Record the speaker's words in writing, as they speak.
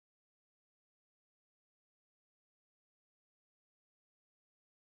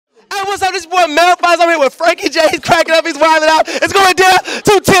Hey, what's up? This boy Melfi's. I'm here with Frankie J. He's cracking up. He's wilding out. It's going down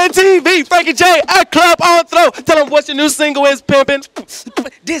to 10 TV. Frankie J at Club Antro. Tell him what your new single is, pimpin'.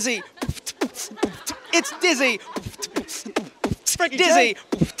 Dizzy. It's Dizzy. Frankie Dizzy. J.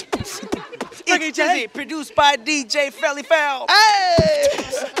 It's Dizzy. Produced by DJ Felly Fowl. Hey!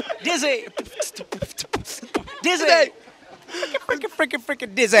 Dizzy. Dizzy.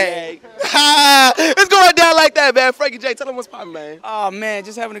 Freaking Dizzy. It's going down like that, man. Frankie J, tell him what's poppin', man. Oh, man,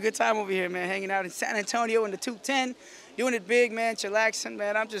 just having a good time over here, man. Hanging out in San Antonio in the 210. Doing it big, man. Chillaxing,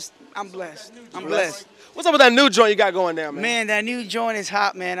 man. I'm blessed. I'm blessed. What's up with that new joint you got going down, man? Man, that new joint is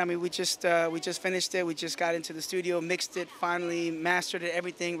hot, man. I mean, we just finished it. We just got into the studio, mixed it, finally mastered it,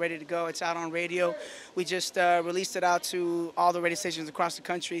 everything ready to go. It's out on radio. We just released it out to all the radio stations across the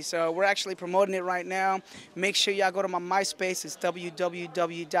country. So we're actually promoting it right now. Make sure y'all go to my MySpace. It's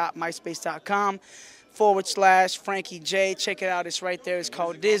www.myspace.com/Frankie J. Check it out. It's right there. It's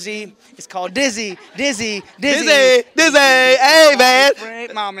called Dizzy. It's called Dizzy. Dizzy. Dizzy. Hey, man.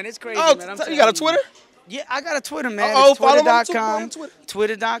 Nah, man, it's crazy, Oh, man. you got a Twitter? Yeah, I got a Twitter, man. Uh-oh, It's follow me on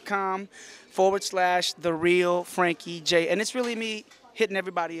Twitter.com/TheRealFrankieJ. And it's really me hitting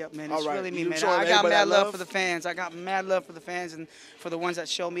everybody up, man. It's really me, man. I got mad love for the fans. I got mad love for the fans and for the ones that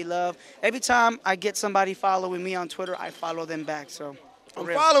show me love. Every time I get somebody following me on Twitter, I follow them back. So I'm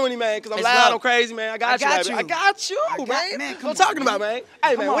following you, man, because I'm loud, I'm crazy, man. I got you. I got you, man. Man, What I'm talking about, man.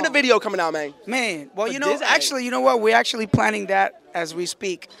 Hey, man, when the video coming out, man? Man, well, you know, actually, you know what? We're actually planning that as we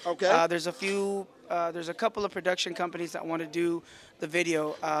speak. Okay. There's a couple of production companies that want to do the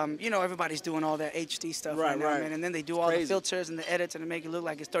video. You know, everybody's doing all that HD stuff right now, man. And then they do all the filters and the edits and they make it look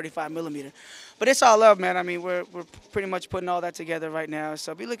like it's 35 millimeter. But it's all love, man. I mean, we're pretty much putting all that together right now.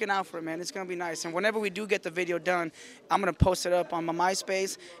 So be looking out for it, man. It's going to be nice. And whenever we do get the video done, I'm going to post it up on my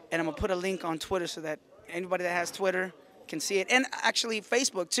MySpace and I'm going to put a link on Twitter so that anybody that has Twitter can see it. And actually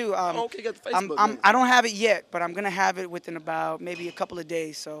Facebook, too. Okay, you got the Facebook. I don't have it yet, but I'm going to have it within about maybe a couple of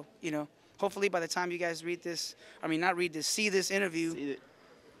days. So, you know. Hopefully, by the time you guys read this, see this interview,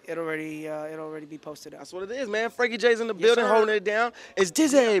 it'll already be posted up. That's what it is, man. Frankie J's in the building, holding it down. It's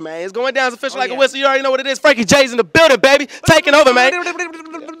Dizzy, man. It's going down. It's official like a whistle. You already know what it is. Frankie J's in the building, baby. Taking over, man. That's what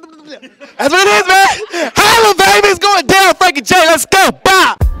it is, man. Holla, baby. It's going down. Frankie J. Let's go. Bye.